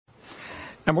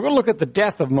And we're going to look at the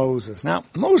death of Moses. Now,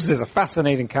 Moses is a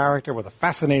fascinating character with a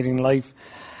fascinating life,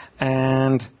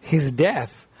 and his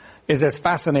death is as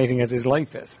fascinating as his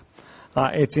life is.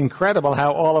 It's incredible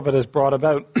how all of it is brought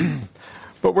about.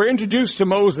 But we're introduced to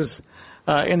Moses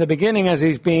in the beginning as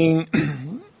he's being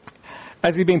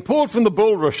pulled from the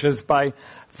bulrushes by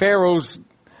Pharaoh's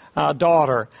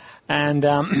daughter.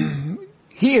 And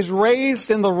he is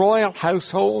raised in the royal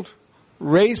household,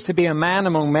 raised to be a man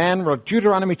among men, wrote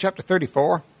Deuteronomy chapter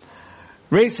 34.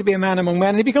 Raised to be a man among men,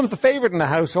 and he becomes the favorite in the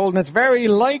household, and it's very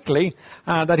likely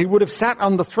that he would have sat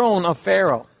on the throne of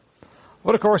Pharaoh.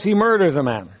 But of course, he murders a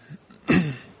man.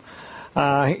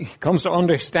 He comes to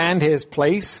understand his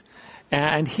place,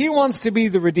 and he wants to be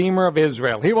the redeemer of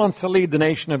Israel. He wants to lead the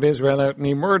nation of Israel out, and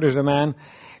he murders a man,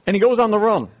 and he goes on the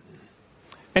run.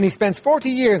 And he spends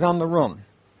 40 years on the run.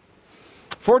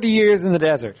 40 years in the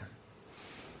desert.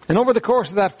 And over the course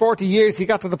of that 40 years, he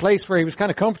got to the place where he was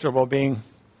kind of comfortable being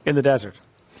in the desert,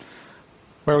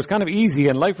 where it was kind of easy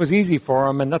and life was easy for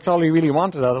him, and that's all he really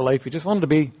wanted out of life. He just wanted to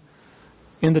be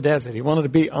in the desert. He wanted to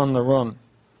be on the run.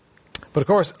 But of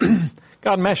course,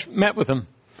 God met with him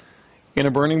in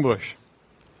a burning bush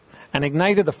and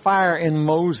ignited a fire in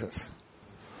Moses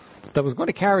that was going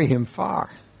to carry him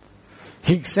far.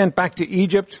 He sent back to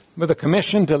Egypt with a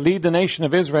commission to lead the nation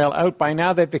of Israel out. By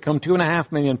now, they've become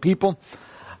 2.5 million people.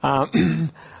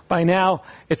 By now,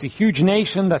 it's a huge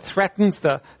nation that threatens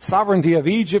the sovereignty of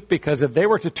Egypt, because if they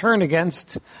were to turn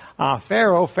against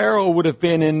Pharaoh, Pharaoh would have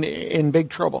been in big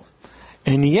trouble.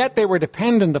 And yet they were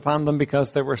dependent upon them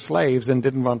because they were slaves and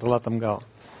didn't want to let them go.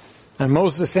 And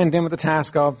Moses is sent in with the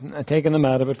task of taking them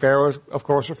out of it. Pharaoh, of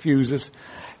course, refuses.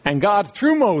 And God,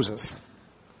 through Moses,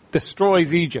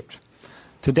 destroys Egypt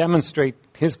to demonstrate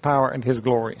his power and his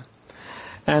glory.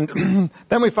 And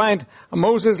then we find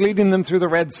Moses leading them through the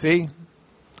Red Sea.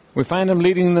 We find him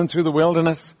leading them through the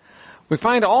wilderness. We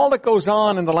find all that goes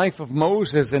on in the life of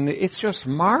Moses, and it's just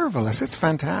marvelous. It's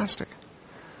fantastic.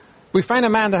 We find a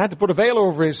man that had to put a veil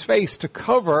over his face to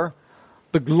cover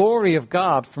the glory of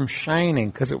God from shining,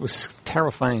 because it was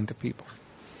terrifying to people.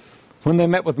 When they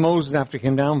met with Moses after he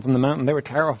came down from the mountain, they were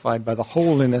terrified by the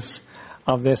holiness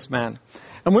of this man.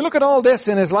 And we look at all this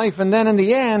in his life, and then in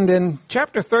the end, in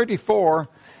chapter 34,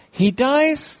 he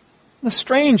dies the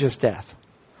strangest death.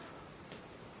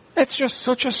 It's just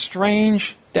such a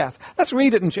strange death. Let's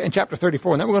read it in chapter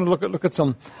 34, and then we're going to look at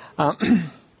some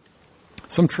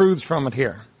some truths from it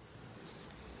here.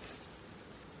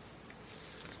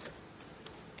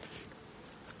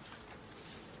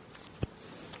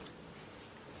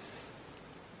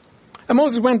 And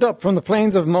Moses went up from the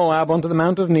plains of Moab unto the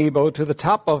mount of Nebo to the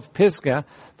top of Pisgah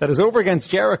that is over against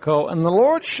Jericho, and the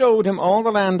Lord showed him all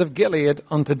the land of Gilead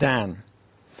unto Dan,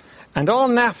 and all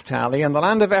Naphtali, and the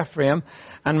land of Ephraim,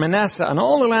 and Manasseh, and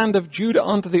all the land of Judah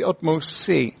unto the utmost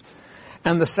sea,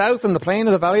 and the south and the plain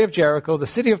of the valley of Jericho, the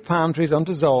city of palm trees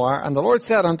unto Zoar. And the Lord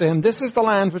said unto him, This is the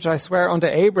land which I swear unto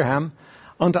Abraham,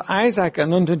 unto Isaac,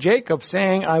 and unto Jacob,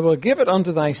 saying, I will give it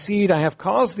unto thy seed. I have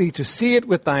caused thee to see it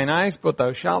with thine eyes, but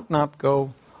thou shalt not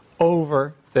go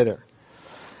over thither.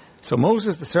 So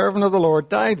Moses, the servant of the Lord,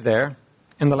 died there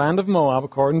in the land of Moab,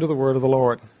 according to the word of the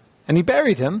Lord. And he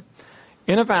buried him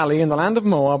in a valley in the land of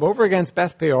Moab, over against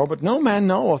Beth Peor, but no man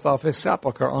knoweth of his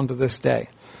sepulchre unto this day.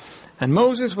 And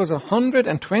Moses was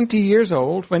 120 years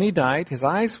old when he died. His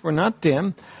eyes were not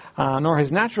dim, nor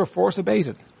his natural force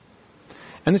abated.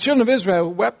 And the children of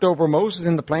Israel wept over Moses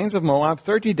in the plains of Moab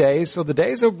 30 days, so the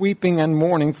days of weeping and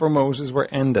mourning for Moses were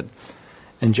ended.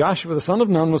 And Joshua the son of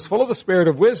Nun was full of the spirit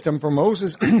of wisdom, for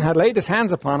Moses had laid his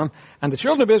hands upon him. And the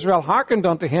children of Israel hearkened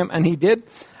unto him, and he did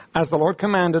as the Lord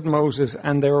commanded Moses.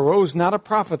 And there arose not a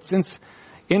prophet since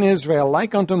in Israel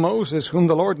like unto Moses, whom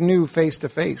the Lord knew face to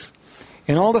face.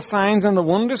 In all the signs and the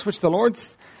wonders which the Lord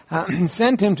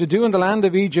sent him to do in the land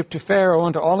of Egypt, to Pharaoh,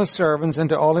 and to all his servants, and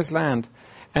to all his land.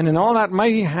 And in all that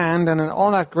mighty hand, and in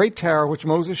all that great terror which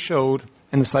Moses showed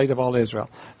in the sight of all Israel.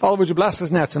 Father, would you bless us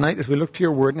now tonight as we look to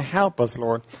your word, and help us,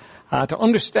 Lord, to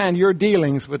understand your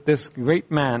dealings with this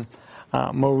great man,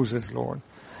 Moses, Lord.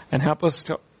 And help us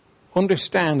to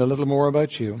understand a little more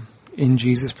about you. In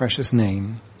Jesus' precious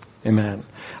name, amen.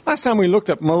 Last time we looked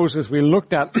at Moses, we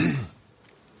looked at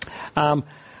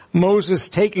Moses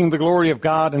taking the glory of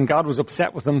God, and God was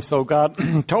upset with him, so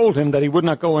God told him that he would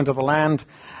not go into the land.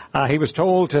 He was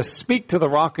told to speak to the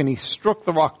rock, and he struck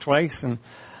the rock twice, and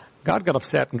God got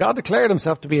upset. And God declared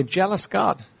himself to be a jealous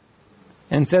God,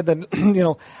 and said that,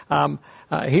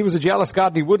 he was a jealous God,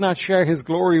 and he would not share his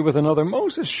glory with another.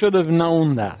 Moses should have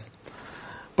known that.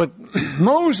 But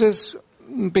Moses,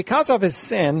 because of his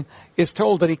sin, is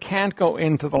told that he can't go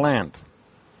into the land,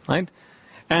 right?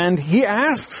 And he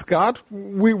asks God,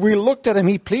 we looked at him,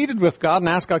 he pleaded with God and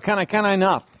asked God, can I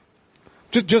not?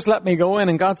 Just let me go in.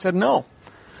 And God said, no.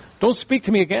 Don't speak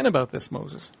to me again about this,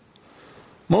 Moses.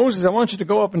 Moses, I want you to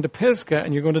go up into Pisgah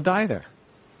and you're going to die there.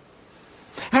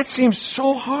 That seems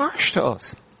so harsh to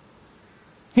us.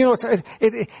 You know,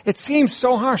 it seems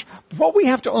so harsh. What we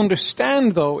have to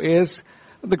understand, though, is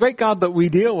the great God that we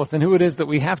deal with and who it is that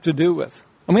we have to do with.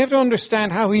 And we have to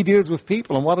understand how he deals with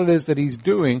people and what it is that he's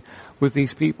doing with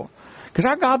these people. Because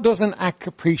our God doesn't act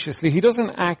capriciously. He doesn't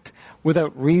act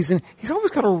without reason. He's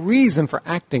always got a reason for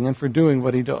acting and for doing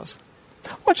what he does.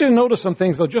 I want you to notice some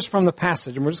things, though, just from the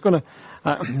passage. And we're just going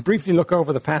to briefly look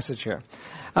over the passage here.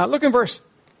 Look in verse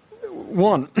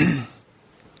 1.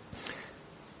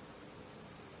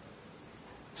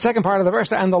 Second part of the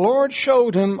verse. And the Lord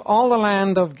showed him all the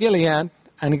land of Gilead.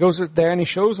 And he goes there and he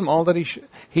shows him all that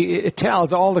it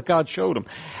tells all that God showed him.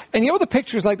 And you know what the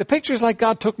picture's like? The picture's like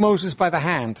God took Moses by the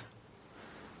hand.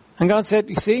 And God said,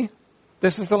 you see,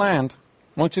 this is the land.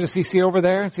 I want you to see over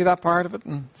there, and see that part of it,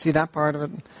 and see that part of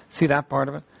it, and see that part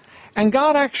of it. And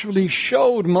God actually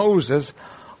showed Moses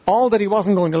all that he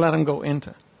wasn't going to let him go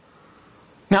into.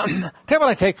 Now, tell you what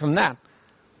I take from that.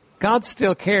 God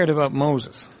still cared about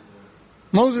Moses.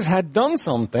 Moses had done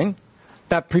something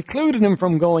that precluded him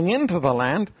from going into the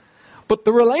land, but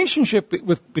the relationship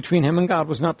between him and God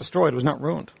was not destroyed, was not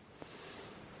ruined.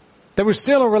 There was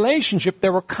still a relationship,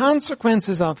 there were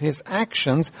consequences of his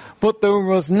actions, but there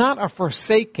was not a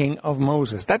forsaking of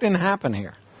Moses. That didn't happen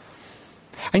here.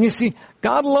 And you see,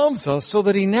 God loves us so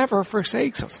that he never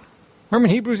forsakes us. Remember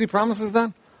in Hebrews he promises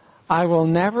that? I will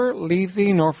never leave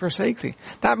thee nor forsake thee.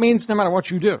 That means no matter what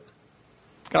you do,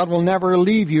 God will never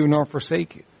leave you nor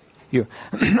forsake you.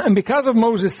 And because of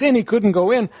Moses' sin, he couldn't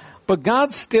go in, but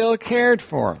God still cared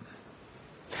for him.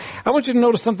 I want you to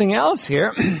notice something else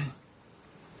here.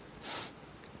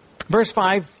 Verse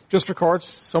 5 just records,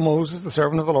 so Moses, the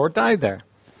servant of the Lord, died there,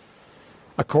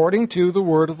 according to the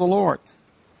word of the Lord.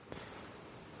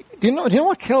 Do you know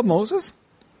what killed Moses?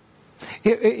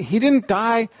 He didn't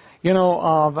die,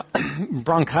 of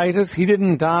bronchitis. He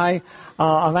didn't die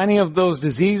of any of those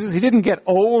diseases. He didn't get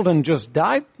old and just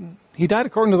died. He died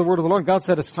according to the word of the Lord. God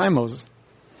said, it's time, Moses.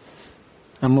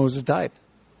 And Moses died.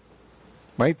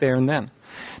 Right there and then.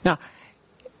 Now,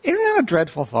 isn't that a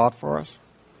dreadful thought for us?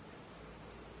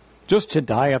 Just to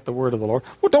die at the word of the Lord.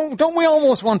 Well, don't we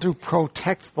almost want to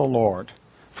protect the Lord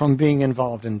from being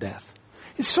involved in death?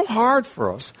 It's so hard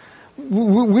for us.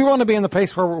 We want to be in the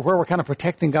place where we're kind of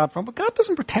protecting God from, but God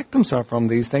doesn't protect himself from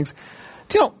these things.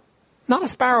 You know, not a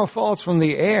sparrow falls from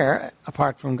the air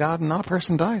apart from God, and not a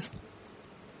person dies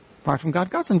apart from God.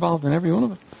 God's involved in every one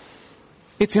of it.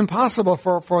 It's impossible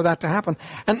for that to happen.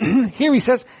 And here he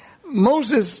says,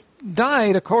 Moses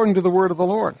died according to the word of the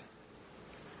Lord.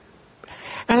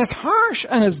 And as harsh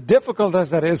and as difficult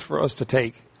as that is for us to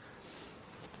take,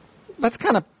 let's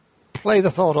kind of play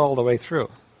the thought all the way through.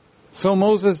 So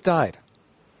Moses died.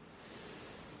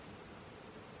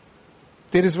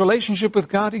 Did his relationship with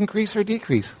God increase or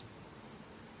decrease?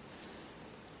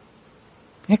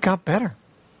 It got better.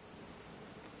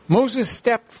 Moses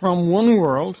stepped from one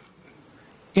world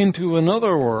into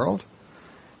another world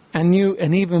and knew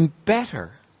an even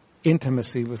better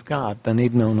intimacy with God than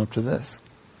he'd known up to this.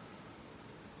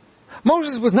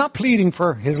 Moses was not pleading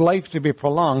for his life to be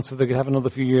prolonged so they could have another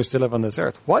few years to live on this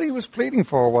earth. What he was pleading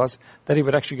for was that he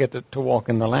would actually get to walk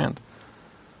in the land.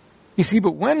 You see,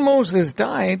 but when Moses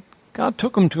died, God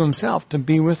took him to himself to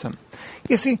be with him.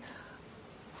 You see,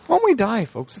 when we die,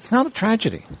 folks, it's not a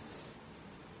tragedy.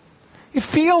 It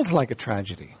feels like a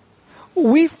tragedy.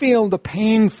 We feel the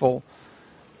painful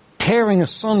tearing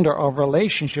asunder of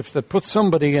relationships that put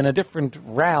somebody in a different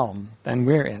realm than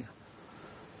we're in.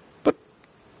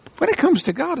 When it comes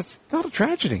to God, it's not a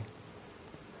tragedy.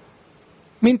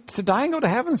 I mean, to die and go to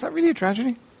heaven, is that really a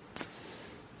tragedy?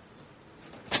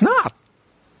 It's not.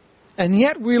 And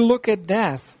yet we look at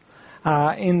death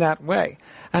in that way.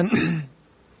 And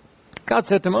God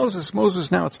said to Moses,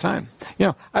 Moses, now it's time. You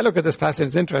know, I look at this passage,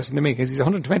 it's interesting to me because he's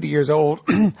 120 years old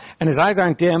and his eyes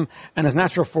aren't dim and his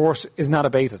natural force is not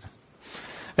abated.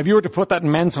 If you were to put that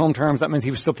in men's home terms, that means he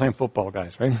was still playing football,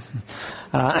 guys, right?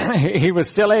 He was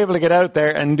still able to get out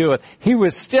there and do it. He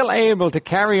was still able to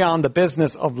carry on the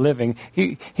business of living.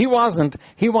 He wasn't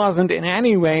in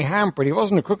any way hampered. He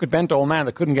wasn't a crooked, bent old man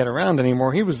that couldn't get around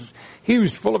anymore. He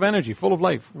was full of energy, full of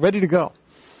life, ready to go.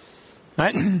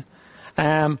 Right?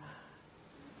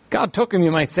 God took him,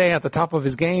 you might say, at the top of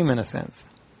his game in a sense.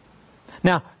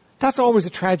 Now, that's always a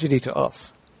tragedy to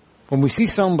us. When we see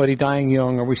somebody dying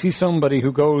young or we see somebody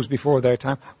who goes before their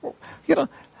time, you know,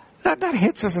 that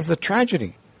hits us as a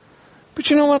tragedy. But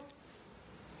you know what?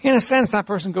 in a sense, that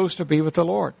person goes to be with the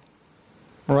Lord,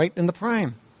 right in the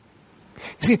prime.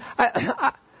 You see,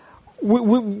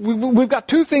 we've got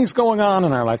two things going on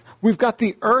in our lives. We've got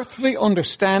the earthly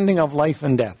understanding of life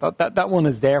and death. That one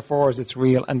is there for us. It's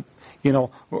real, and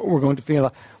we're going to feel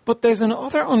that. But there's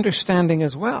another understanding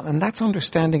as well, and that's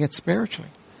understanding it spiritually,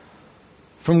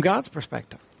 from God's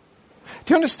perspective.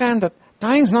 Do you understand that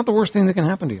dying is not the worst thing that can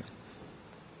happen to you?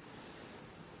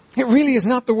 It really is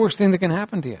not the worst thing that can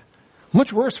happen to you.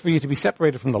 Much worse for you to be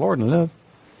separated from the Lord and live.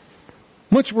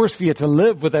 Much worse for you to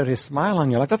live without His smile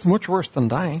on your life. That's much worse than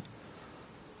dying.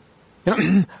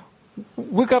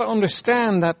 We've got to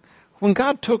understand that when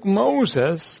God took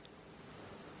Moses,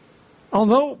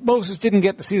 although Moses didn't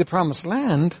get to see the promised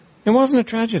land, it wasn't a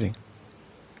tragedy.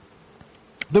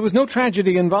 There was no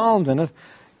tragedy involved in it.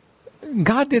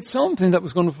 God did something that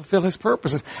was going to fulfill His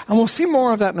purposes. And we'll see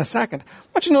more of that in a second. I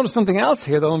want you to notice something else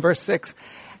here, though, in verse 6.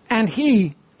 And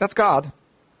He, that's God,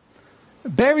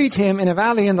 buried him in a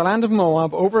valley in the land of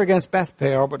Moab over against Beth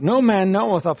Peor, but no man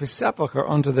knoweth of his sepulchre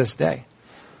unto this day.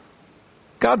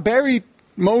 God buried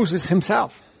Moses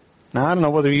Himself. Now, I don't know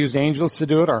whether He used angels to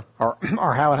do it or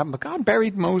how it happened, but God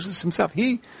buried Moses Himself.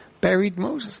 He buried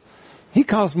Moses. He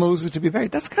caused Moses to be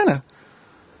buried. That's kind of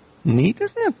neat,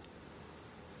 isn't it?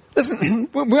 Listen,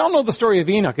 we all know the story of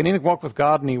Enoch, and Enoch walked with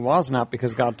God, and he was not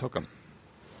because God took him.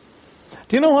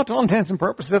 Do you know what, to all intents and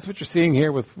purposes, that's what you're seeing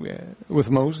here with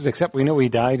Moses, except we know he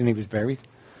died and he was buried.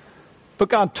 But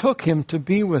God took him to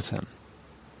be with Him.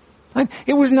 Right?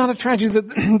 It was not a tragedy.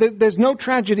 There's no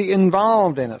tragedy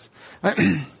involved in it. Right?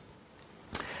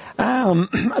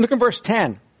 Look at verse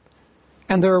 10.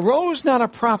 And there arose not a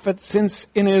prophet since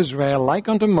in Israel like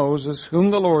unto Moses,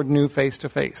 whom the Lord knew face to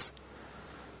face.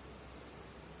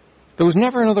 There was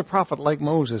never another prophet like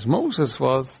Moses. Moses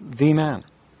was the man.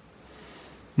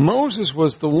 Moses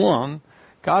was the one.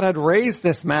 God had raised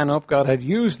this man up. God had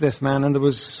used this man, and there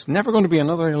was never going to be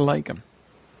another like him.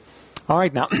 All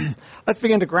right, now, let's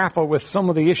begin to grapple with some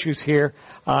of the issues here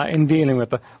in dealing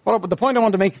with it. Well, the point I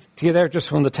want to make to you there just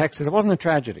from the text is it wasn't a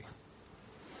tragedy.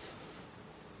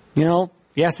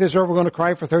 Yes, Israel were going to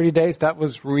cry for 30 days. That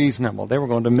was reasonable. They were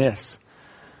going to miss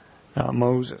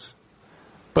Moses.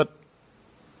 But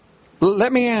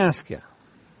let me ask you,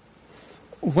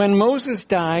 when Moses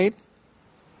died,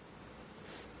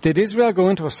 did Israel go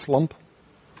into a slump?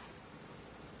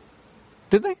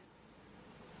 Did they?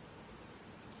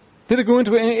 Did it go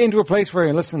into a place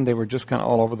where, listen, they were just kind of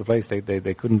all over the place, they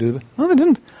couldn't do it? No, they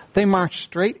didn't. They marched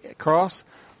straight across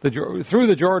through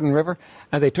the Jordan River,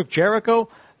 and they took Jericho.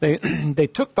 They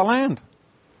took the land.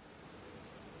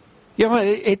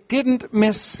 It didn't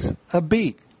miss a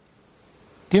beat.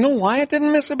 Do you know why it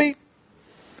didn't miss a beat?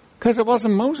 Because it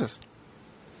wasn't Moses.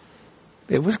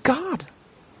 It was God.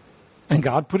 And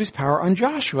God put His power on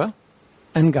Joshua,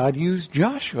 and God used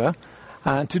Joshua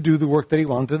to do the work that He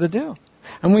wanted to do.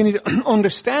 And we need to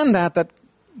understand that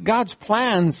God's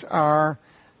plans are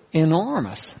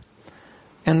enormous,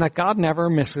 and that God never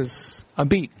misses a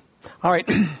beat. All right.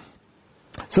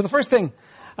 So the first thing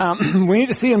we need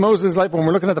to see in Moses' life when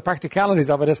we're looking at the practicalities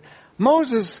of it is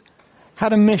Moses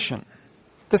had a mission.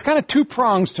 There's kind of two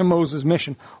prongs to Moses'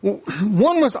 mission.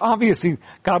 One was obviously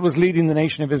God was leading the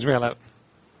nation of Israel out.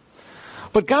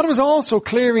 But God was also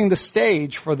clearing the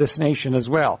stage for this nation as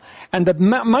well. And the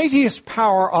mightiest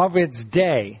power of its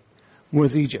day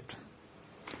was Egypt.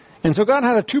 And so God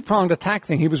had a two-pronged attack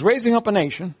thing. He was raising up a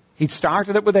nation. He'd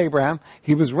started it with Abraham.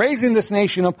 He was raising this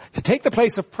nation up to take the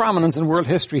place of prominence in world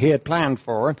history He had planned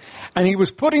for it. And He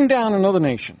was putting down another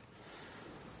nation.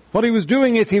 What He was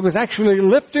doing is He was actually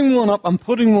lifting one up and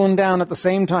putting one down at the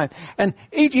same time. And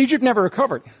Egypt never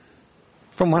recovered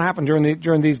from what happened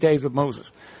during these days with Moses.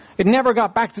 It never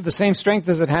got back to the same strength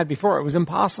as it had before. It was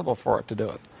impossible for it to do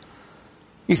it.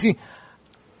 You see,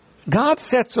 God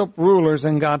sets up rulers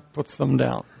and God puts them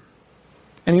down.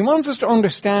 And He wants us to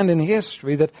understand in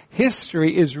history that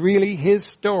history is really His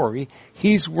story.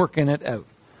 He's working it out.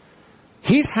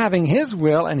 He's having His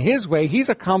will and His way. He's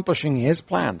accomplishing His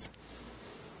plans.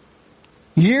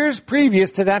 Years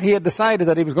previous to that, He had decided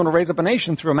that He was going to raise up a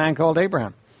nation through a man called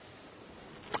Abraham.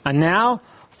 And now,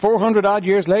 400 odd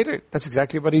years later, that's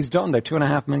exactly what He's done. They're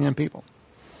 2.5 million people.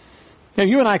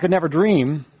 You and I could never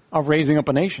dream of raising up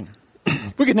a nation.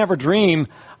 We could never dream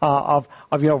of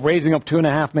raising up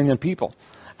 2.5 million people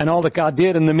and all that God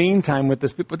did in the meantime with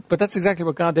this. But that's exactly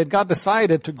what God did. God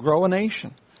decided to grow a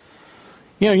nation.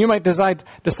 You might decide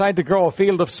to grow a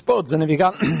field of spuds, and if you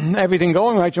got everything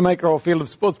going right, you might grow a field of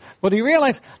spuds. But He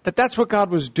realized that that's what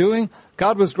God was doing.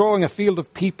 God was growing a field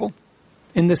of people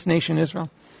in this nation,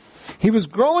 Israel. He was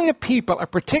growing a people, a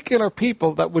particular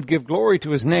people that would give glory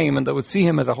to his name and that would see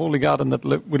him as a holy God and that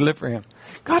would live for him.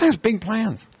 God has big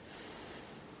plans.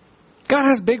 God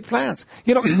has big plans.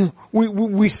 You know,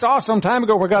 we saw some time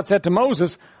ago where God said to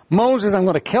Moses, Moses, I'm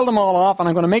going to kill them all off and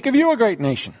I'm going to make of you a great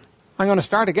nation. I'm going to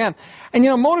start again. And you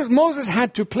know, Moses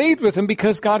had to plead with him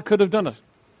because God could have done it.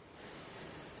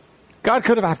 God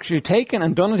could have actually taken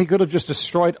and done it. He could have just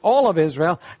destroyed all of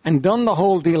Israel and done the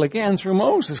whole deal again through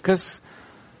Moses, because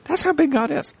that's how big God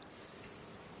is.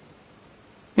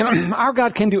 You know, our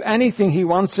God can do anything he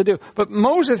wants to do. But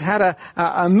Moses had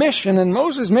a mission, and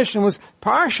Moses' mission was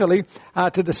partially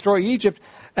to destroy Egypt.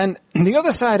 And the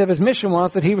other side of his mission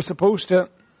was that he was supposed to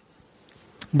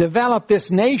develop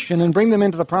this nation and bring them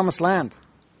into the promised land.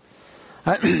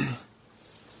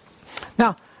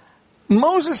 Now,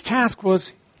 Moses' task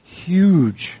was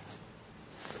huge.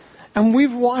 And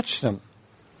we've watched them.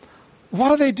 What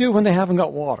do they do when they haven't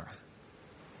got water?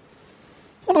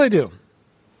 What do they do?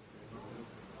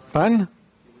 Pardon?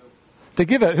 They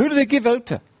give out. Who do they give out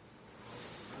to?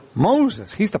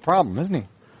 Moses. He's the problem, isn't he?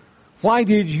 Why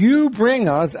did you bring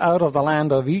us out of the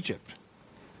land of Egypt?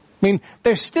 I mean,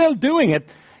 they're still doing it,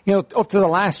 you know, up to the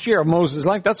last year of Moses'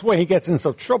 life. That's why he gets in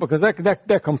such trouble, because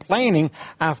they're complaining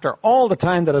after all the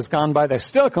time that has gone by. They're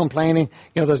still complaining.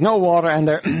 You know, there's no water, and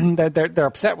they're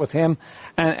upset with him,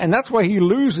 and that's why he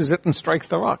loses it and strikes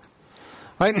the rock.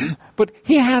 Right? But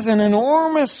he has an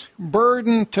enormous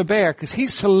burden to bear, because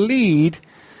he's to lead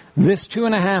this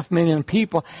 2.5 million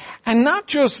people, and not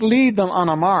just lead them on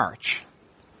a march,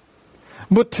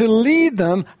 but to lead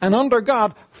them and under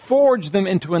God forge them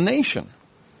into a nation.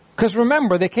 Because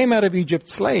remember, they came out of Egypt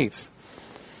slaves.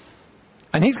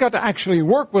 And he's got to actually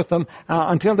work with them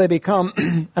until they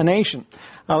become a nation.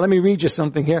 Let me read you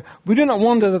something here. We do not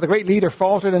wonder that the great leader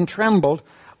faltered and trembled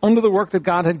under the work that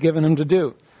God had given him to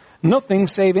do. Nothing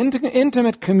save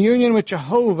intimate communion with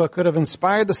Jehovah could have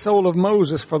inspired the soul of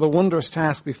Moses for the wondrous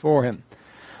task before him.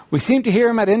 We seem to hear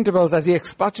him at intervals as he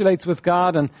expostulates with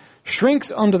God and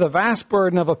shrinks under the vast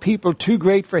burden of a people too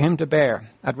great for him to bear.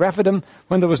 At Rephidim,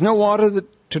 when there was no water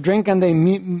to drink and they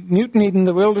mutinied in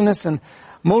the wilderness, and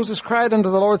Moses cried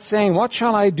unto the Lord, saying, What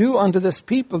shall I do unto this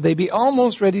people? They be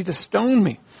almost ready to stone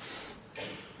me.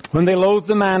 When they loathed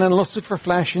the man and lusted for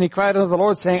flesh, and he cried unto the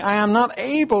Lord, saying, I am not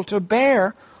able to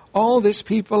bear all this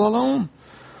people alone.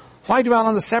 Why dwell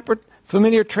on the separate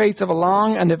familiar traits of a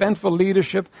long and eventful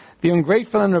leadership, the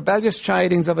ungrateful and rebellious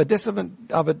chidings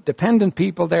of a dependent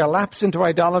people? They are lapsed into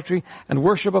idolatry and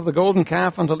worship of the golden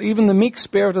calf until even the meek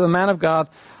spirit of the man of God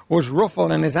was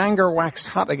ruffled and his anger waxed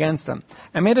hot against them.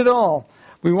 Amid it all,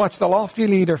 we watch the lofty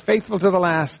leader, faithful to the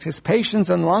last, his patience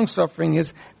and long-suffering,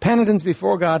 his penitence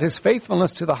before God, his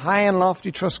faithfulness to the high and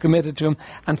lofty trust committed to him,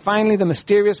 and finally the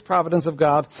mysterious providence of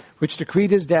God, which decreed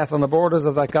his death on the borders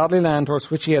of that godly land towards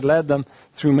which he had led them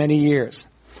through many years.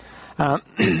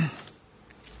 The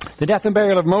death and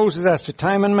burial of Moses as to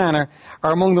time and manner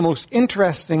are among the most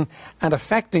interesting and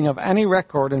affecting of any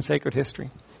record in sacred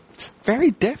history. It's very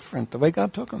different, the way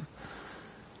God took him.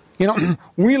 You know,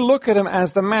 we look at him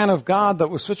as the man of God that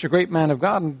was such a great man of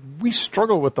God, and we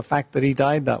struggle with the fact that he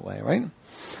died that way, right?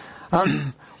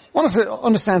 I want us to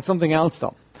understand something else,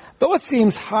 though. Though it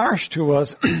seems harsh to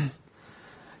us,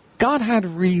 God had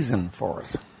reason for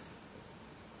it.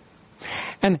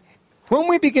 And when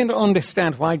we begin to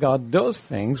understand why God does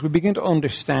things, we begin to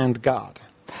understand God.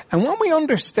 And when we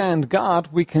understand God,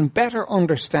 we can better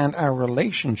understand our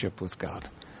relationship with God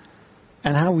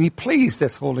and how we please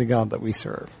this holy God that we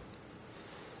serve.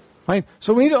 Right?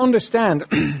 So we need to understand,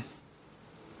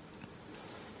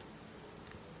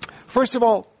 first of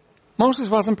all, Moses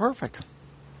wasn't perfect.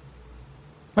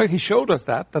 Right? He showed us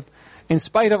that in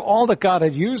spite of all that God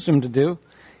had used him to do,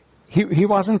 he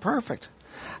wasn't perfect.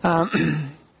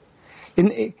 In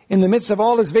the midst of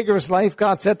all his vigorous life,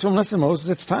 God said to him, listen, Moses,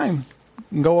 it's time.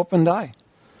 Go up and die.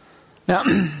 Now,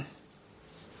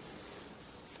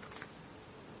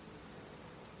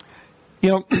 you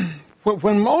know,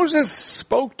 when Moses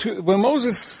smote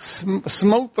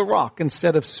the rock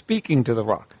instead of speaking to the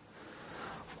rock,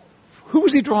 who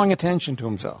was he drawing attention to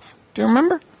himself? Do you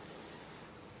remember?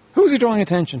 Who was he drawing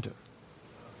attention to?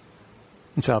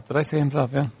 Himself. Did I say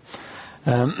himself? Yeah.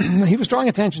 He was drawing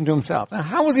attention to himself. Now,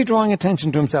 how was he drawing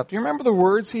attention to himself? Do you remember the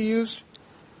words he used?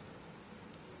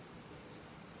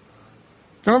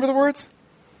 Do you remember the words?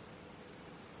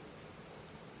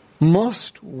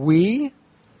 Must we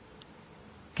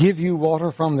give you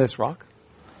water from this rock?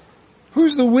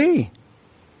 Who's the we?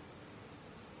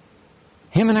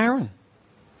 Him and Aaron.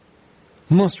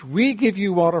 Must we give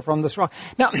you water from this rock?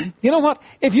 Now, you know what?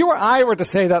 If you or I were to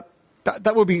say that,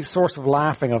 that would be a source of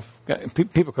laughing.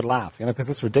 People could laugh, because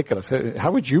that's ridiculous.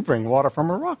 How would you bring water from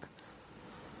a rock?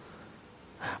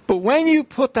 But when you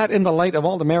put that in the light of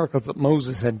all the miracles that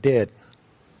Moses had did,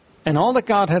 and all that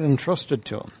God had entrusted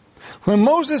to him, when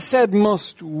Moses said,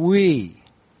 "Must we?"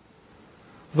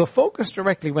 the focus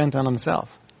directly went on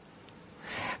himself.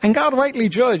 And God rightly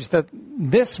judged that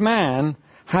this man,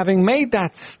 having made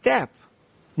that step,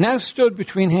 now stood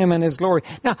between him and his glory.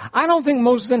 Now, I don't think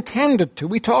Moses intended to.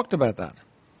 We talked about that.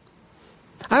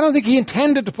 I don't think he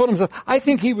intended to put himself. I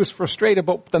think he was frustrated,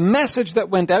 but the message that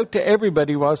went out to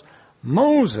everybody was,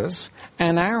 Moses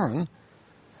and Aaron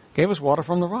gave us water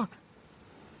from the rock.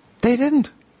 They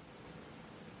didn't.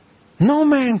 No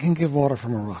man can give water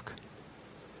from a rock.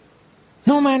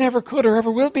 No man ever could or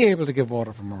ever will be able to give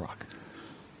water from a rock.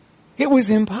 It was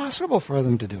impossible for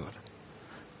them to do it.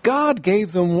 God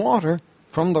gave them water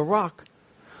from the rock,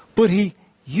 but he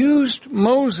used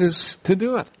Moses to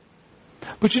do it.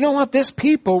 But you know what? This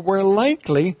people were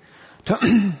likely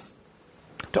to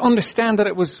understand that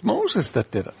it was Moses that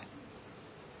did it.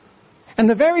 And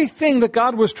the very thing that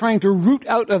God was trying to root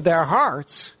out of their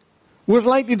hearts was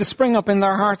likely to spring up in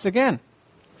their hearts again.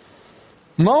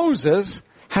 Moses,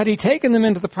 had he taken them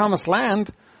into the promised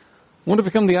land, would have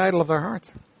become the idol of their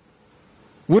hearts.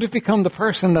 Would have become the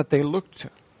person that they looked to.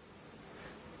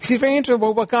 You see, it's very interesting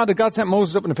about what God did. God sent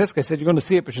Moses up in the Pisgah. He said, you're going to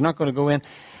see it, but you're not going to go in.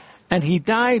 And he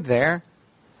died there.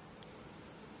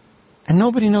 And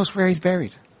nobody knows where he's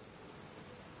buried.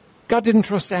 God didn't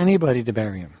trust anybody to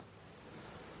bury him.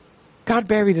 God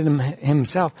buried him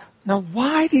himself. Now,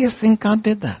 why do you think God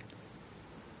did that?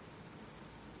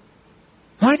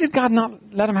 Why did God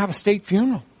not let him have a state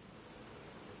funeral?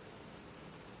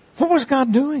 What was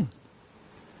God doing?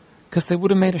 Because they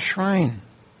would have made a shrine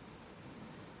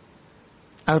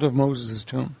out of Moses'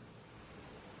 tomb.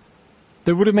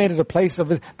 They would have made it a place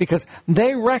of it, because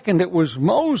they reckoned it was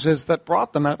Moses that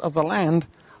brought them out of the land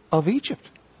of Egypt.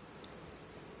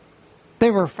 They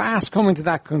were fast coming to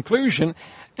that conclusion,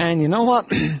 and you know what?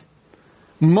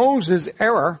 Moses'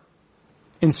 error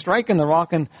in striking the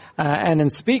rock and in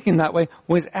speaking that way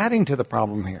was adding to the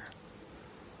problem here.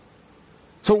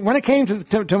 So when it came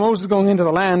to Moses going into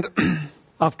the land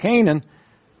of Canaan,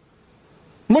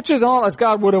 much as all as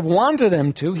God would have wanted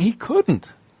him to, he couldn't.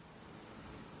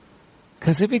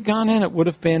 Because if he'd gone in, it would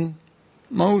have been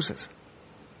Moses.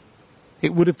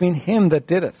 It would have been him that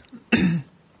did it.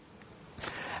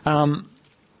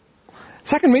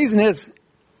 Second reason is,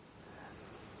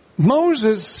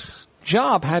 Moses'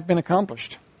 job had been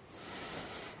accomplished.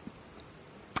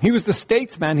 He was the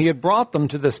statesman. He had brought them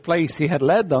to this place. He had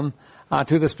led them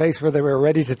to this place where they were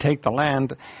ready to take the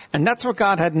land. And that's what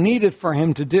God had needed for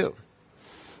him to do.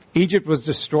 Egypt was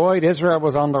destroyed. Israel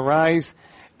was on the rise.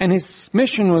 And his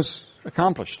mission was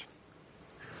accomplished.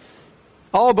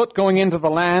 All but going into the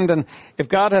land. And if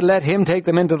God had let him take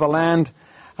them into the land,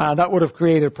 that would have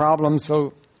created problems.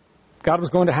 So God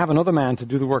was going to have another man to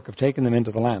do the work of taking them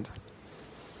into the land.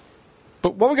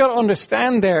 But what we got to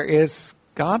understand there is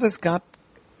God has got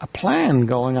a plan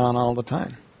going on all the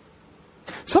time.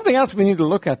 Something else we need to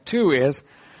look at too is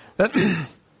that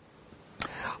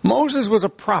Moses was a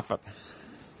prophet.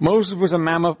 Moses was a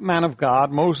man of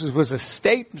God. Moses was a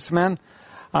statesman.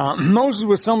 Moses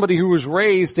was somebody who was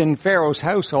raised in Pharaoh's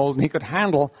household, and he could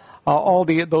handle all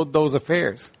those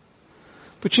affairs.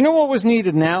 But you know what was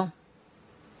needed now?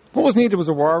 What was needed was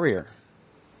a warrior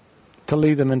to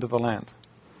lead them into the land.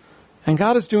 And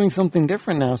God is doing something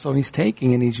different now, so he's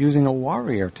taking and he's using a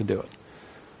warrior to do it.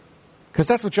 Because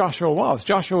that's what Joshua was.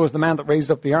 Joshua was the man that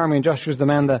raised up the army, and Joshua was the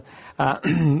man that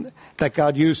that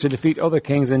God used to defeat other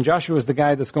kings, and Joshua is the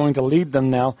guy that's going to lead them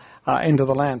now into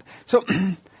the land. So,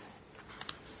 you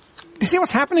see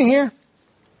what's happening here?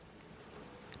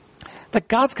 That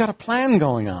God's got a plan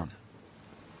going on.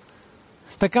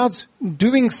 That God's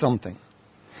doing something.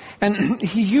 And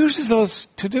he uses us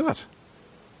to do it.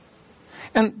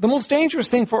 And the most dangerous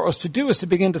thing for us to do is to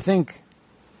begin to think,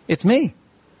 it's me.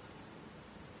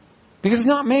 Because it's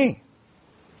not me.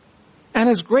 And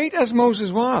as great as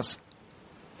Moses was,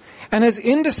 and as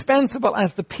indispensable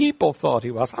as the people thought he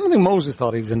was, I don't think Moses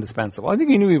thought he was indispensable. I think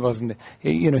he knew he wasn't,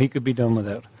 he could be done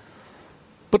without.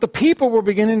 But the people were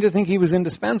beginning to think he was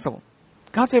indispensable.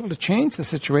 God's able to change the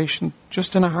situation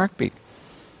just in a heartbeat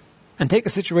and take a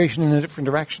situation in a different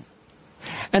direction.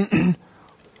 And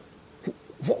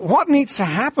what needs to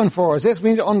happen for us is we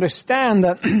need to understand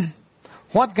that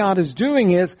what God is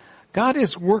doing is God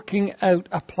is working out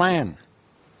a plan.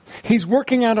 He's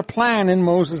working out a plan in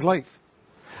Moses' life.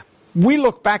 We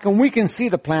look back and we can see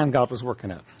the plan God was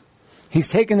working out. He's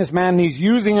taken this man and he's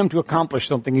using him to accomplish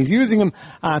something. He's using him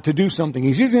to do something.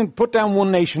 He's using him to put down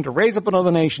one nation, to raise up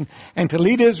another nation, and to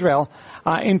lead Israel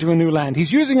into a new land.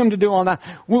 He's using him to do all that.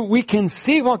 We can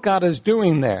see what God is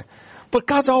doing there. But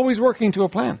God's always working to a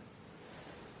plan.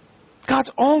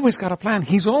 God's always got a plan.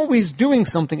 He's always doing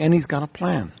something and he's got a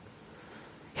plan.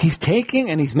 He's taking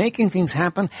and he's making things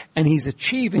happen and he's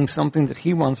achieving something that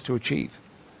he wants to achieve.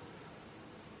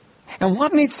 And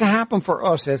what needs to happen for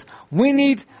us is we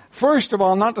need, first of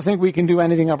all, not to think we can do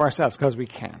anything of ourselves, because we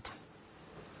can't.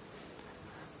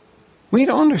 We need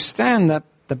to understand that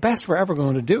the best we're ever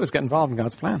going to do is get involved in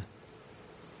God's plan.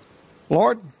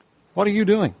 Lord, what are you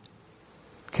doing?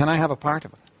 Can I have a part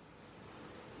of it?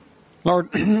 Lord,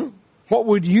 what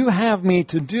would you have me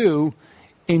to do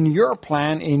in your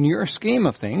plan, in your scheme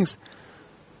of things?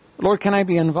 Lord, can I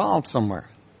be involved somewhere?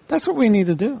 That's what we need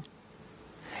to do.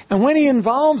 And when he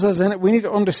involves us in it, we need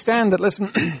to understand that,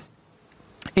 listen,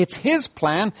 it's his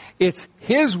plan, it's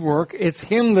his work, it's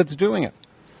him that's doing it.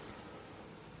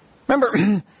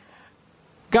 Remember,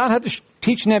 God had to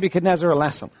teach Nebuchadnezzar a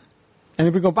lesson. And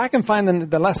if we go back and find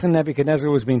the lesson Nebuchadnezzar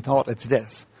was being taught, it's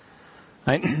this.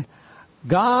 Right?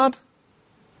 God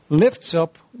lifts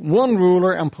up one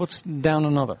ruler and puts down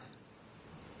another.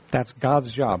 That's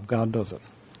God's job. God does it.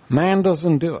 Man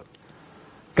doesn't do it.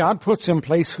 God puts in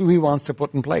place who he wants to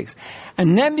put in place.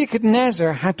 And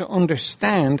Nebuchadnezzar had to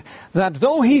understand that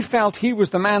though he felt he was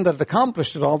the man that had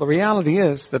accomplished it all, the reality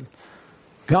is that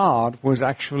God was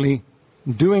actually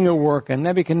doing a work and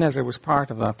Nebuchadnezzar was part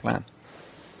of that plan.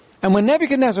 And when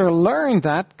Nebuchadnezzar learned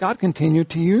that, God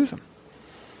continued to use him.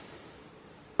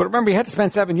 But remember, he had to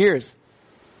spend 7 years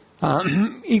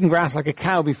eating grass like a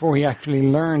cow before he actually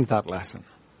learned that lesson.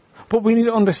 But we need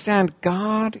to understand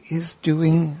God is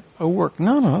doing a work.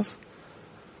 None of us.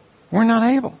 We're not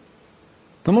able.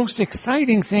 The most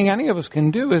exciting thing any of us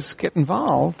can do is get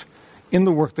involved in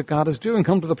the work that God is doing.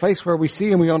 Come to the place where we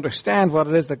see and we understand what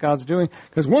it is that God's doing.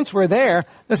 Because once we're there,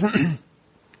 listen,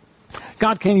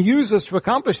 God can use us to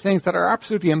accomplish things that are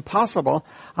absolutely impossible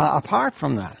apart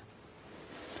from that.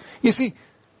 You see,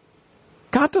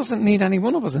 God doesn't need any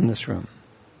one of us in this room.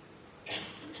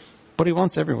 But he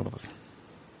wants every one of us.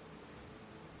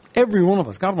 Every one of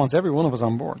us. God wants every one of us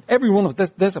on board. Every one of us.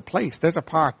 There's a place, there's a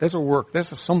part, there's a work,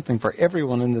 there's a something for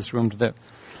everyone in this room to do.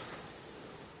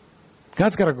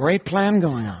 God's got a great plan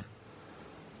going on.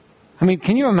 I mean,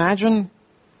 can you imagine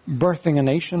birthing a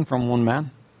nation from one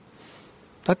man?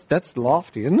 That's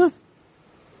lofty, isn't it?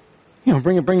 You know,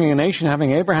 bringing a nation,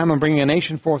 having Abraham and bringing a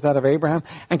nation forth out of Abraham.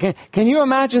 And can you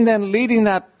imagine then leading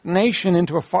that nation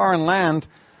into a foreign land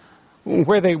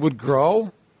where they would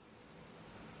grow?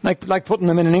 Like putting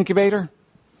them in an incubator,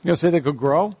 so they could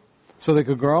grow,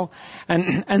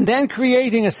 and then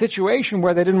creating a situation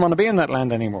where they didn't want to be in that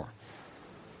land anymore.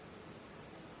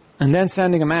 And then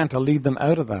sending a man to lead them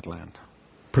out of that land,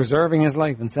 preserving his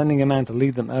life and sending a man to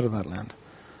lead them out of that land.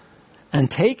 And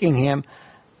taking him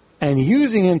and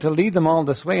using him to lead them all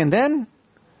this way. And then,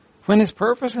 when his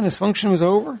purpose and his function was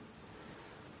over,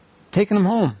 taking him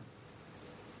home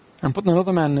and putting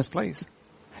another man in his place.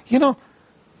 You know,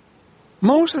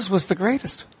 Moses was the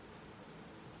greatest.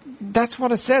 That's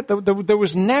what it said. There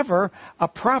was never a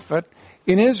prophet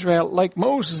in Israel like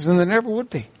Moses, and there never would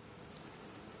be.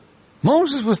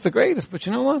 Moses was the greatest, but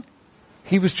you know what?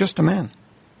 He was just a man.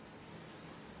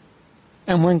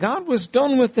 And when God was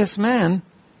done with this man,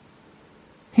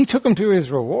 he took him to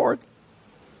his reward.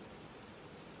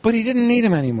 But he didn't need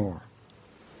him anymore.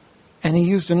 And he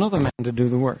used another man to do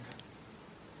the work.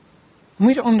 And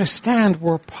we don't understand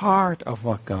we're part of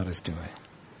what God is doing.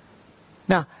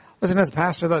 Now, listen, as a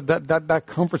pastor, that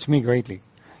comforts me greatly.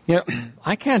 You know,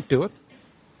 I can't do it.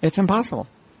 It's impossible.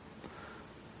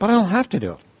 But I don't have to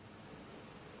do it.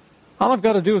 All I've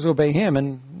got to do is obey him,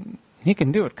 and he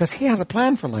can do it, because he has a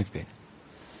plan for LifeGate.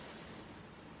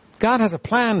 God has a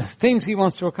plan, things he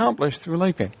wants to accomplish through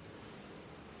LifeGate.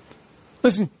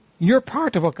 Listen, you're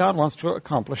part of what God wants to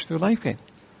accomplish through LifeGate.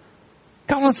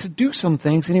 God wants to do some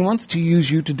things, and he wants to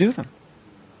use you to do them.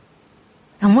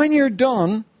 And when you're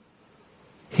done,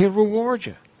 he'll reward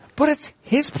you. But it's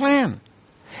his plan.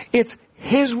 It's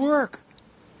his work.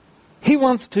 He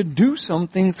wants to do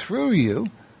something through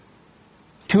you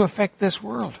to affect this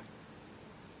world.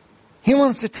 He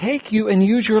wants to take you and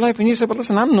use your life. And you say, but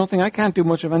listen, I'm nothing. I can't do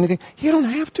much of anything. You don't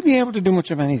have to be able to do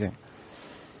much of anything.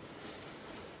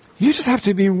 You just have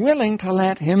to be willing to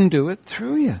let him do it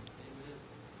through you.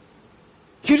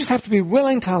 You just have to be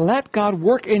willing to let God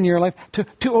work in your life,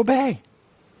 to obey.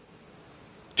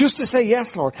 Just to say,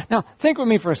 yes, Lord. Now, think with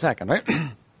me for a second,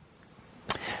 right?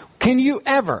 Can you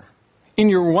ever, in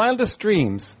your wildest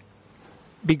dreams,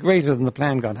 be greater than the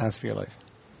plan God has for your life?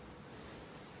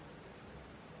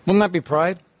 Wouldn't that be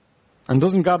pride? And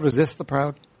doesn't God resist the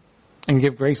proud and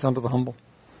give grace unto the humble?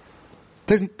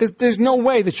 There's no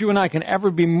way that you and I can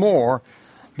ever be more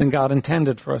than God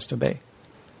intended for us to be.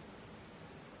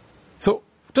 So,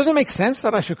 does it make sense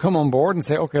that I should come on board and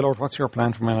say, okay, Lord, what's your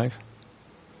plan for my life?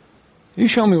 You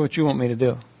show me what you want me to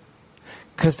do.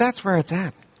 Because that's where it's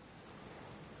at.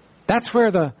 That's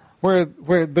where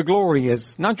the glory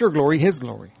is. Not your glory, His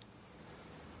glory.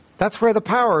 That's where the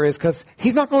power is, because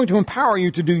He's not going to empower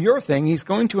you to do your thing. He's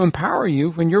going to empower you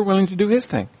when you're willing to do His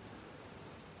thing.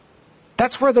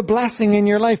 That's where the blessing in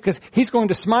your life, because He's going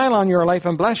to smile on your life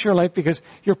and bless your life because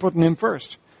you're putting Him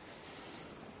first.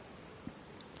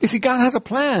 You see, God has a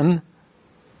plan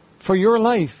for your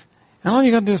life, and all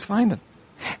you got to do is find it.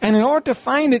 And in order to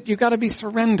find it, you've got to be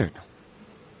surrendered.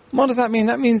 What does that mean?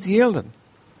 That means yielded,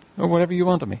 or whatever you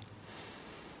want of me.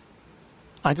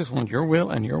 I just want your will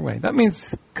and your way. That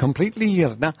means completely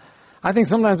yielded. Now, I think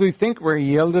sometimes we think we're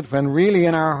yielded when really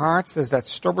in our hearts there's that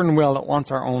stubborn will that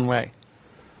wants our own way.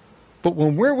 But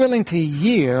when we're willing to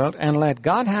yield and let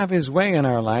God have His way in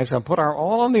our lives and put our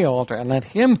all on the altar and let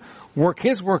Him work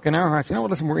His work in our hearts, you know what,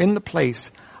 listen, we're in the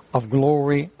place of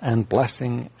glory and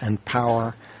blessing and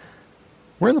power.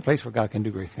 We're in the place where God can do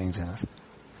great things in us.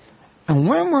 And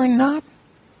when we're not,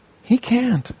 He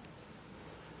can't.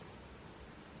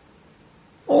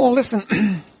 Oh,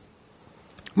 listen,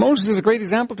 Moses is a great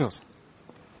example to us.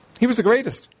 He was the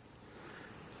greatest.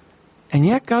 And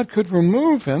yet God could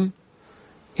remove him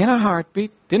in a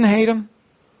heartbeat, didn't hate him.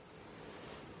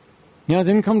 You know,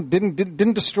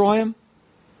 didn't destroy him.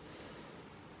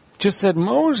 Just said,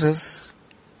 Moses,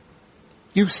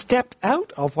 you stepped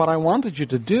out of what I wanted you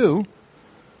to do,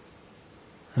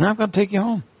 and I've got to take you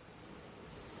home.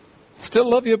 Still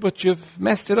love you, but you've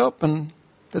messed it up, and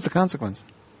there's a consequence.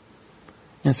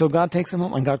 And so God takes him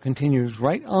home, and God continues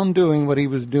right on doing what He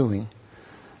was doing,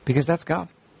 because that's God.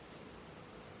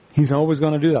 He's always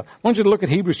going to do that. I want you to look at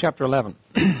Hebrews chapter 11.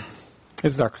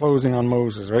 This is our closing on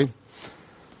Moses, right?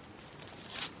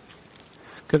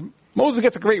 Because Moses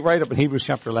gets a great write-up in Hebrews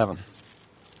chapter 11.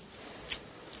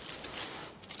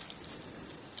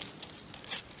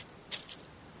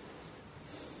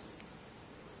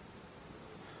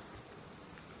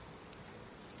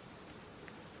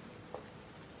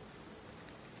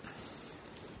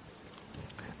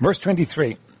 Verse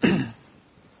 23.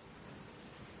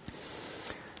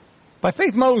 By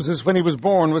faith Moses, when he was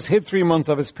born, was hid 3 months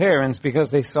of his parents because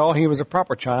they saw he was a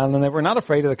proper child and they were not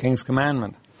afraid of the king's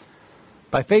commandment.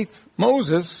 By faith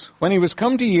Moses, when he was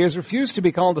come to years, refused to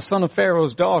be called the son of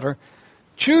Pharaoh's daughter,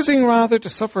 choosing rather to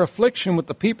suffer affliction with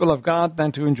the people of God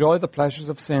than to enjoy the pleasures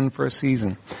of sin for a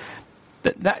season.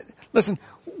 Listen,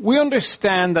 we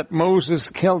understand that Moses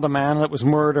killed a man and it was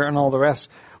murder and all the rest.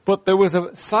 But there was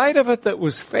a side of it that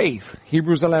was faith,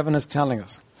 Hebrews 11 is telling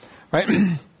us,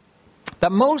 right?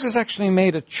 That Moses actually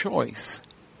made a choice.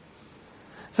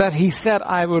 That he said,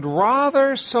 I would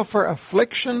rather suffer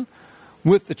affliction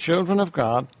with the children of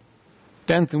God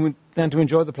than to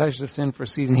enjoy the pleasures of sin for a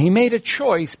season. He made a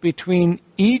choice between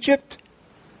Egypt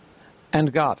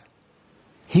and God.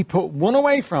 He put one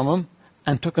away from him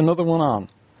and took another one on.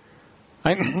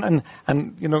 And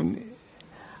you know,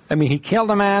 I mean, he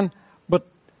killed a man, but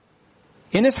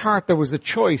in his heart there was a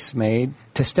choice made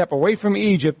to step away from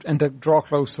Egypt and to draw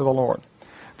close to the Lord.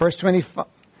 Verse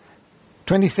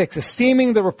 26,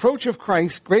 esteeming the reproach of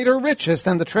Christ greater riches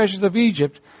than the treasures of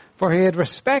Egypt, for he had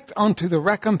respect unto the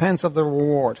recompense of the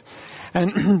reward.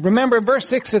 And remember in verse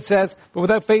 6 it says, but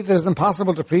without faith it is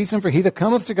impossible to please him, for he that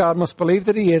cometh to God must believe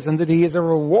that he is, and that he is a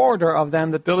rewarder of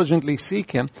them that diligently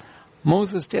seek him.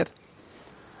 Moses did.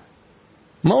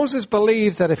 Moses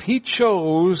believed that if he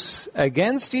chose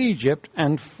against Egypt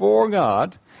and for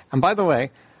God, and by the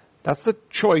way, that's the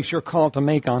choice you're called to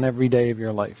make on every day of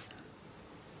your life.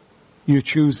 You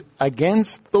choose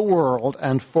against the world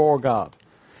and for God.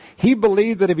 He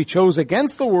believed that if he chose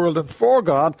against the world and for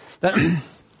God, that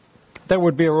there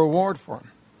would be a reward for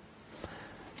him.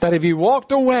 That if he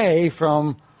walked away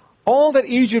from all that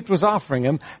Egypt was offering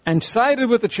him and sided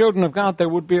with the children of God, there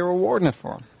would be a reward in it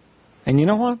for him. And you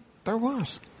know what? There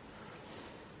was.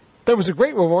 There was a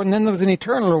great reward, and then there was an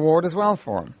eternal reward as well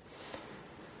for him.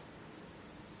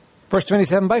 Verse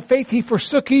 27, by faith he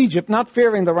forsook Egypt, not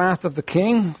fearing the wrath of the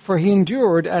king, for he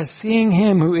endured as seeing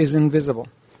him who is invisible.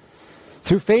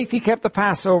 Through faith he kept the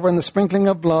Passover and the sprinkling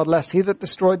of blood, lest he that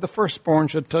destroyed the firstborn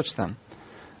should touch them.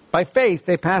 By faith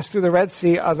they passed through the Red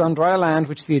Sea as on dry land,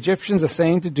 which the Egyptians,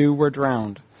 essaying to do, were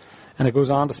drowned. And it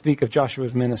goes on to speak of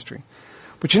Joshua's ministry.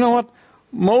 But you know what?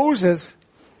 Moses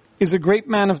is a great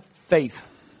man of faith.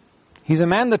 He's a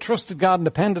man that trusted God and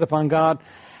depended upon God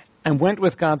and went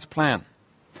with God's plan.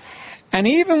 And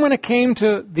even when it came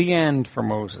to the end for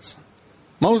Moses,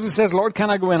 Moses says, Lord, can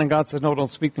I go in? And God says, no,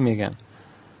 don't speak to me again.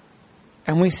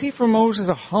 And we see from Moses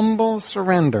a humble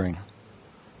surrendering.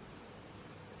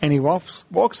 And he walks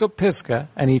up Pisgah,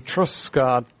 and he trusts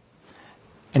God,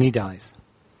 and he dies.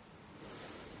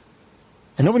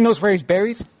 And nobody knows where he's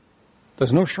buried.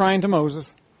 There's no shrine to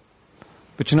Moses.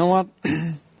 But you know what?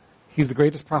 He's the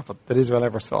greatest prophet that Israel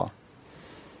ever saw.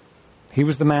 He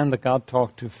was the man that God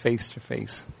talked to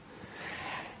face.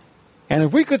 And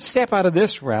if we could step out of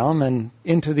this realm and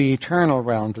into the eternal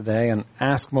realm today and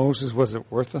ask Moses, was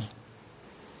it worth it?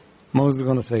 Moses is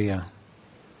going to say, yeah.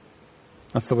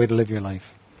 That's the way to live your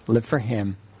life. Live for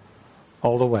him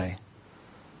all the way.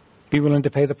 Be willing to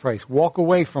pay the price. Walk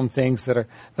away from things that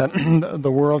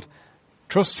the world.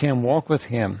 Trust him. Walk with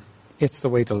him. It's the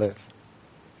way to live.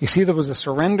 You see, there was a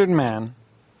surrendered man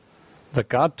that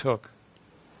God took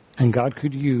and God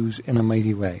could use in a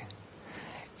mighty way.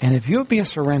 And if you'll be a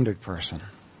surrendered person,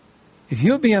 if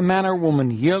you'll be a man or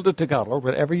woman yielded to God, Lord,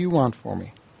 whatever you want for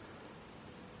me,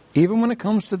 even when it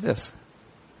comes to this,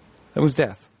 that was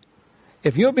death.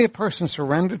 If you'll be a person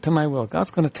surrendered to my will,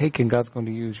 God's going to take you and God's going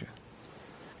to use you.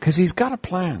 Because he's got a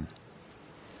plan.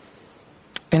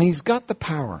 And he's got the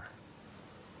power.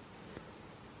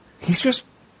 He's just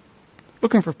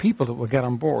looking for people that will get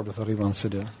on board with what he wants to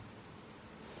do.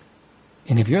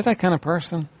 And if you're that kind of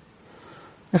person,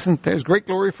 listen, there's great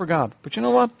glory for God. But you know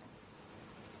what?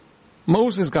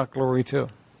 Moses got glory too.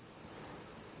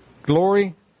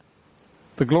 Glory,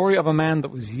 the glory of a man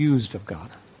that was used of God.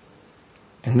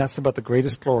 And that's about the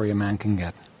greatest glory a man can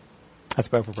get. That's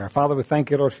about for prayer. Father, we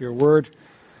thank you, Lord, for your word.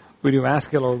 We do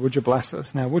ask you, Lord, would you bless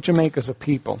us? Now, would you make us a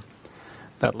people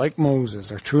that, like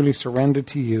Moses, are truly surrendered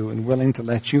to you and willing to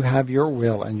let you have your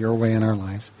will and your way in our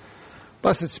lives.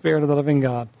 Blessed Spirit of the living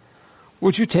God,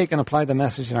 would you take and apply the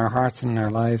message in our hearts and in our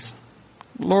lives?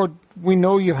 Lord, we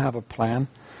know you have a plan.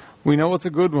 We know it's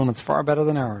a good one. It's far better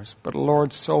than ours. But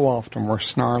Lord, so often we're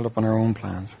snarled up on our own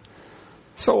plans.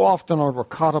 So often, Lord, we're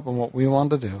caught up in what we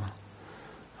want to do.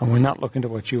 And we're not looking to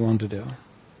what you want to do.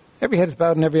 Every head is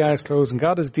bowed and every eye is closed. And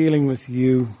God is dealing with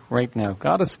you right now.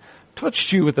 God has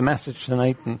touched you with the message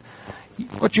tonight. And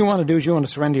what you want to do is you want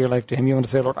to surrender your life to him. You want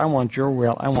to say, Lord, I want your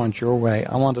will. I want your way.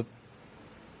 I want it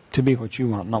to be what you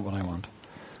want, not what I want.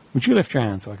 Would you lift your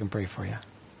hand so I can pray for you?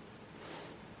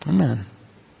 Amen.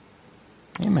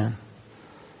 Amen.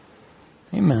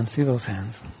 Amen. See those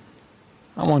hands.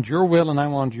 I want your will and I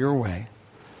want your way.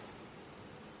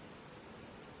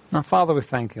 Now, Father, we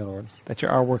thank you, Lord, that you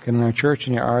are working in our church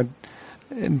and you are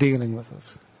dealing with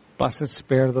us. Blessed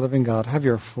Spirit of the living God, have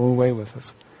your full way with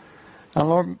us. And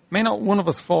Lord, may not one of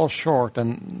us fall short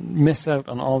and miss out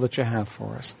on all that you have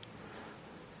for us.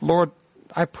 Lord,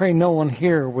 I pray no one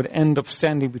here would end up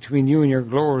standing between you and your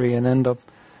glory and end up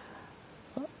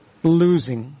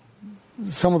losing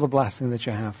some of the blessing that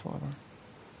you have for them.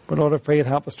 But Lord, I pray you'd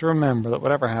help us to remember that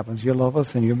whatever happens, you love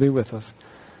us and you'll be with us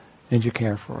and you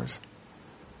care for us.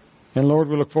 And Lord,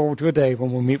 we look forward to a day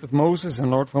when we'll meet with Moses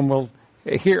and Lord, when we'll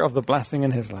hear of the blessing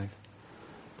in his life.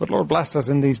 But Lord, bless us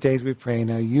in these days, we pray.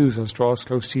 Now use us, draw us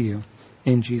close to you.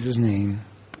 In Jesus' name,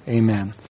 amen.